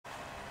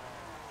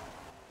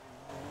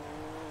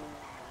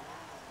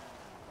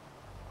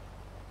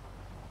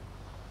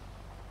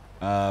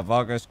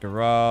Vargas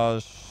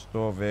garage,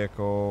 store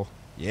vehicle.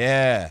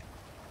 Yeah.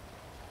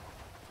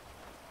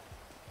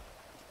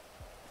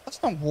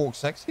 That's not walk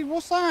sexy.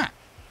 What's that?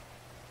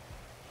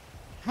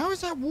 How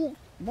is that walk?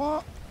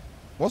 What?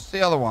 What's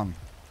the other one?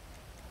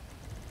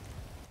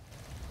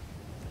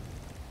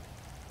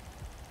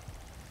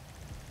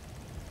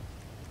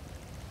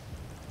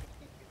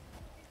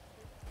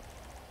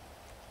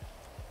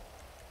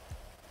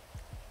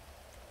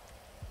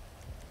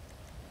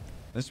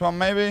 This one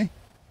maybe?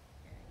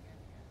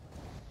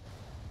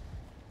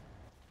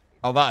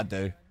 Oh, that'd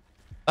do.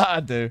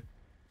 That'd do.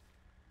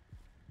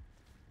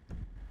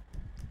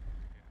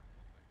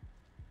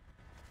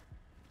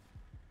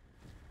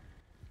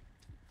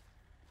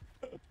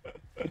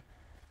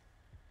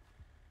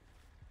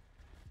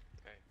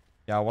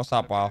 Yeah, what's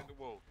up, bro?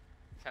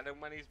 Tell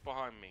him when he's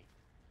behind me.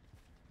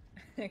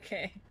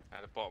 Okay.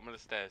 At the bottom of the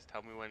stairs.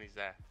 Tell me when he's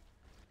there.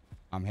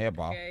 I'm here,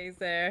 bro. Okay, he's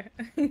there.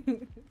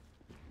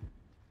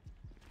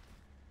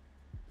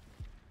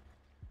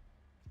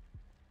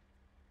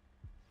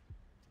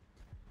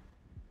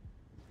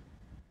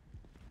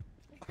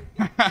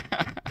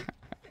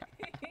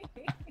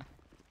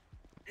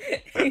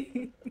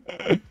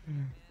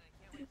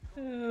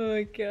 Oh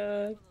my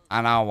god.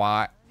 I know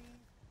what.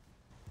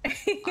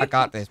 I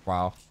got this,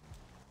 bro.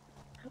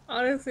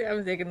 Honestly,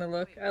 I'm digging the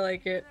look. I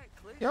like it.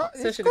 Yeah, it's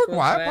Especially good, the clothes,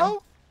 right, man.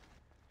 bro?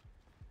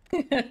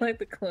 I like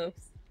the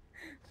clothes.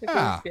 The Yeah.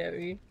 clothes get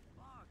me.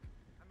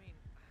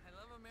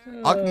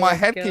 My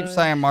head God. keeps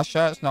saying my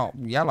shirt's not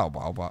yellow,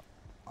 bro, but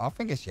I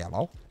think it's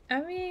yellow.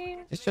 I mean,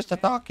 It's just a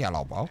dark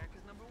yellow, bro.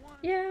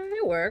 yeah,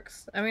 it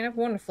works. I mean, I've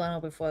worn a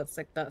flannel before. It's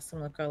like that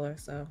similar color,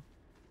 so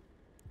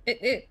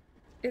it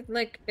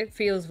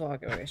feels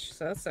vulgarish,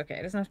 so that's okay.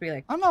 It doesn't have to be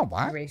like I know,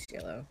 right? race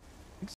yellow.